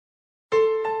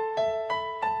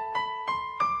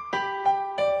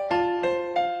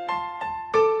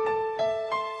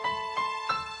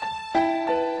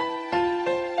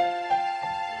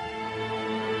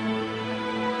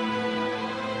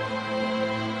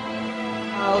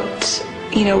about,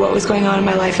 you know, what was going on in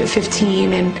my life at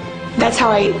 15, and that's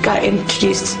how I got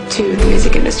introduced to the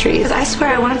music industry. I swear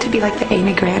I wanted to be like the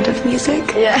Amy Grant of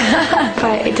music. Yeah.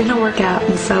 But it didn't work out,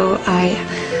 and so I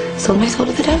sold my soul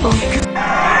to the devil.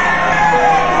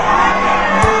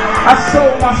 I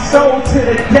sold my soul to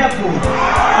the devil.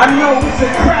 I know it's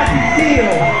a crappy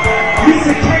deal.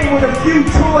 Music came with a few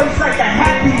toys like a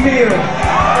Happy Meal.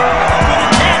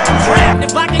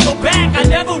 If I can go back, I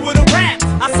never would've rapped.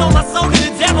 I sold my soul to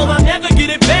the devil, I'll never get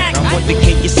it back. I wonder,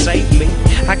 can you save me?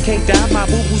 I can't die, my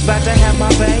boo-boo's about to have my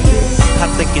baby. I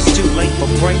think it's too late for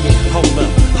praying. Hold up,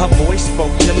 her voice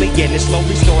spoke to me and it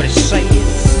slowly started saying,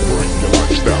 bring your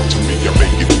lifestyle to me, I'll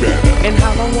make it better. And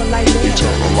how long will I live?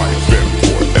 Eternal life and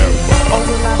forever. Or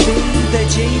will I be the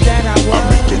G that I was? I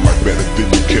make your life better than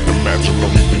you can imagine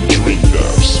or even dreamed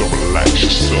of. So relax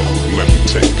yourself, let me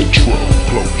take control.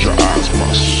 Close your eyes, my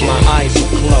soul. My eyes are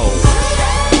closed.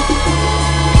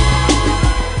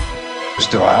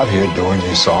 Still out here doing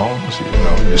these songs, you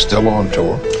know, you're still on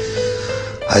tour.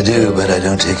 I do, but I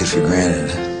don't take it for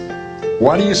granted.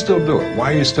 Why do you still do it?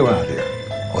 Why are you still out here?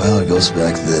 Well, it goes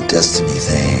back to the destiny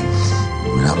thing.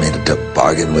 When I made a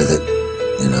bargain with it,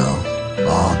 you know, a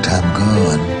long time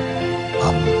ago, and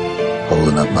I'm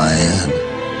holding up my end.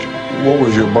 What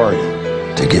was your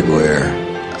bargain? To get where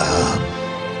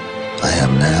I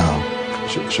am now.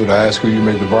 Should I ask who you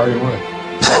made the bargain with?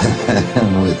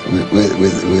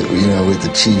 with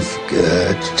the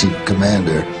chief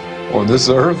commander. On this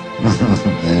earth?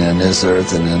 And on this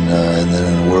earth, and then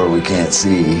in a world we can't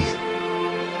see.